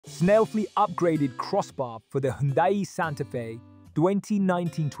Snailfly Upgraded Crossbar for the Hyundai Santa Fe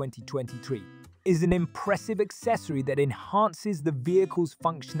 2019-2023 is an impressive accessory that enhances the vehicle's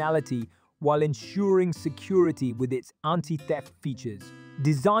functionality while ensuring security with its anti-theft features.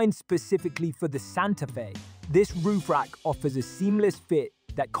 Designed specifically for the Santa Fe, this roof rack offers a seamless fit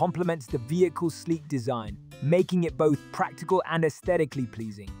that complements the vehicle's sleek design, making it both practical and aesthetically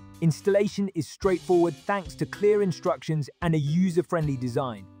pleasing. Installation is straightforward thanks to clear instructions and a user-friendly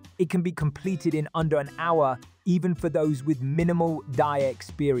design. It can be completed in under an hour, even for those with minimal DIY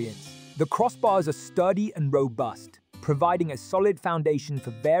experience. The crossbars are sturdy and robust, providing a solid foundation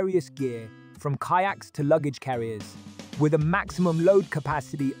for various gear, from kayaks to luggage carriers. With a maximum load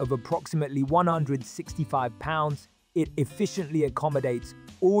capacity of approximately 165 pounds, it efficiently accommodates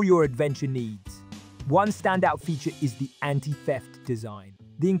all your adventure needs. One standout feature is the anti-theft design.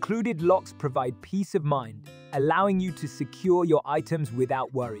 The included locks provide peace of mind, allowing you to secure your items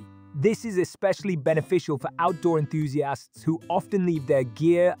without worry. This is especially beneficial for outdoor enthusiasts who often leave their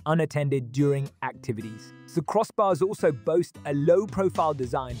gear unattended during activities. The crossbars also boast a low-profile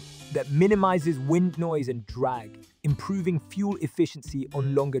design that minimizes wind noise and drag, improving fuel efficiency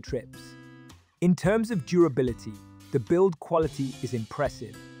on longer trips. In terms of durability, the build quality is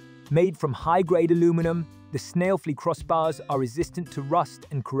impressive. Made from high-grade aluminum, the Snailfly crossbars are resistant to rust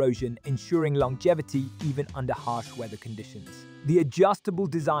and corrosion, ensuring longevity even under harsh weather conditions. The adjustable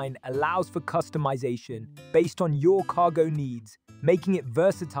design allows for customization based on your cargo needs, making it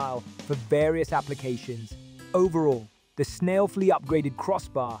versatile for various applications. Overall, the Snailfly Upgraded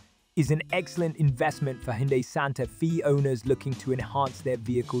Crossbar is an excellent investment for Hyundai Santa Fe owners looking to enhance their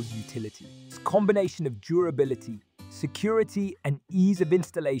vehicle's utility. Its combination of durability, security, and ease of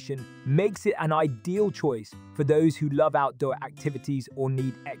installation makes it an ideal choice for those who love outdoor activities or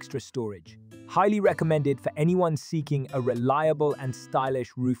need extra storage. Highly recommended for anyone seeking a reliable and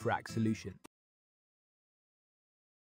stylish roof rack solution.